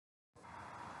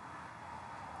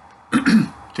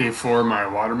day 4 of my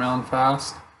watermelon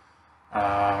fast.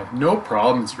 No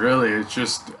problems really. It's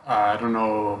just I don't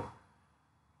know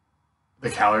the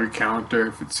calorie count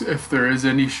or if there is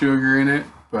any sugar in it,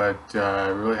 but I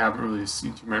really haven't really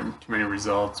seen too many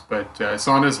results. But it's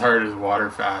not as hard as water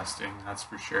fasting, that's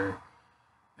for sure.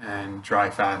 And dry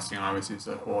fasting obviously is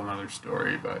a whole nother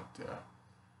story. But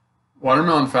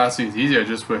watermelon fasting is easy. I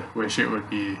just wish it would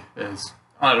be as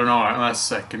I don't know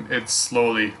unless I can. It's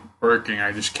slowly working.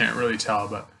 I just can't really tell,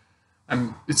 but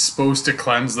it's supposed to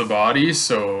cleanse the body,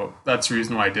 so that's the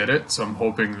reason why I did it. So I'm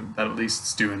hoping that at least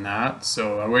it's doing that.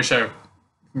 So I wish I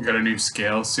can get a new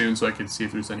scale soon so I could see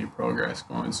if there's any progress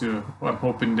going. So I'm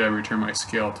hoping to return my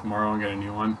scale tomorrow and get a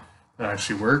new one that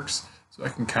actually works, so I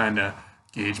can kind of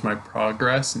gauge my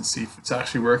progress and see if it's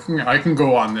actually working. I can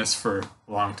go on this for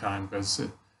a long time because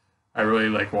I really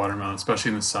like watermelon, especially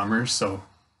in the summer. So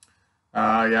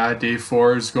yeah, day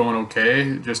 4 is going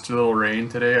okay. Just a little rain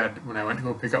today. When I went to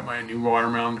go pick up my new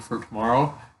watermelon for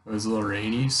tomorrow, it was a little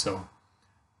rainy. So,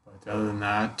 but other than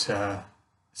that,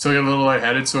 still get a little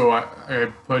lightheaded. So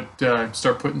I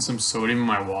start putting some sodium in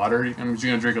my water. I'm just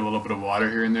gonna drink a little bit of water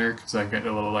here and there because I get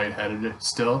a little lightheaded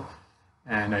still,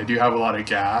 and I do have a lot of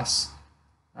gas.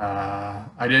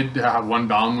 I did have one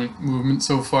bowel movement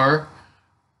so far.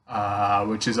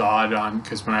 Which is odd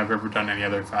because when I've ever done any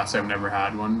other fast, I've never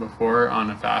had one before on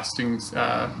a fasting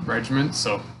regimen.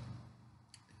 So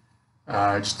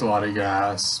just a lot of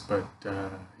gas, but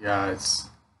yeah,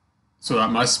 so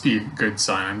that must be a good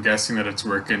sign. I'm guessing that it's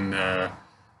working the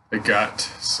gut.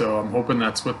 So I'm hoping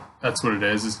that's what it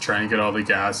is trying to get all the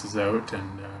gases out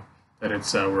and that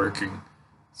it's working.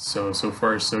 So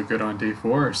far so good on day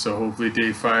 4. So hopefully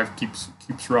day 5 keeps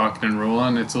rocking and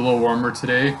rolling. It's a little warmer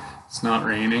today. It's not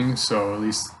raining, so at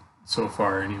least so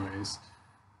far anyways.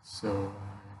 So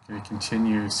I'm gonna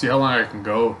continue, see how long I can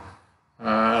go.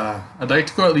 I'd like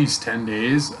to go at least 10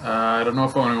 days. I don't know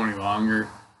if I want to go any longer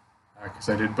because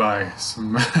I did buy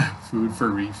some food for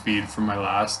refeed from my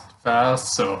last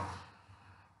fast, so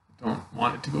I don't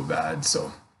want it to go bad.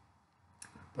 So,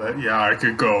 but yeah, I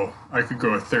could go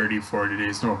 30, 40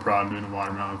 days, no problem doing a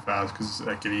watermelon fast because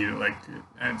I could eat it like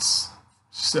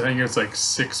I think it's like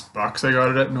 $6 I got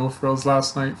it at No Frills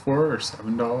last night for, or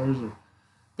 $7.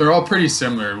 They're all pretty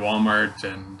similar, Walmart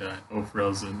and No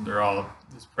Frills, and they're all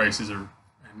these prices are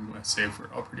and I say for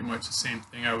all pretty much the same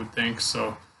thing, I would think.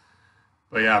 So,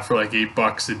 but yeah, for like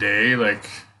 $8 a day, like,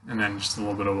 and then just a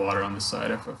little bit of water on the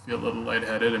side if I feel a little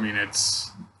lightheaded. I mean,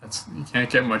 you can't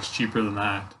get much cheaper than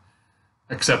that,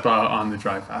 except on the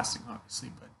dry fasting,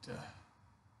 obviously. But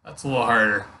that's a little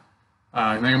harder.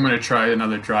 I think I'm going to try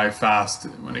another dry fast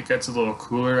when it gets a little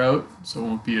cooler out, so it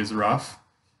won't be as rough.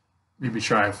 Maybe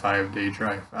try a 5-day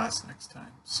dry fast next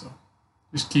time. So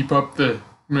just I'm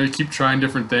going to keep trying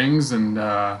different things and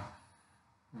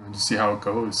just see how it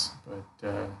goes.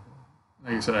 But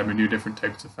like I said, I've been doing different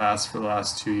types of fasts for the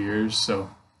last 2 years, so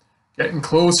getting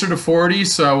closer to 40,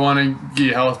 so I want to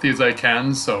be healthy as I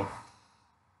can. So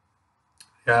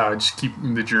yeah, I just keep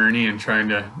the journey and trying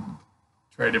to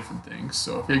try different things.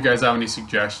 So if you guys have any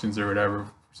suggestions or whatever,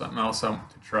 something else I want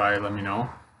to try, let me know.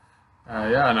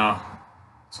 Yeah, no.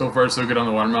 So far so good on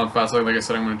the watermelon fast. Like I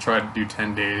said, I'm going to try to do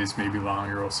 10 days, maybe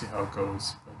longer. We'll see how it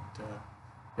goes. But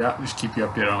yeah, just keep you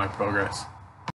updated on my progress.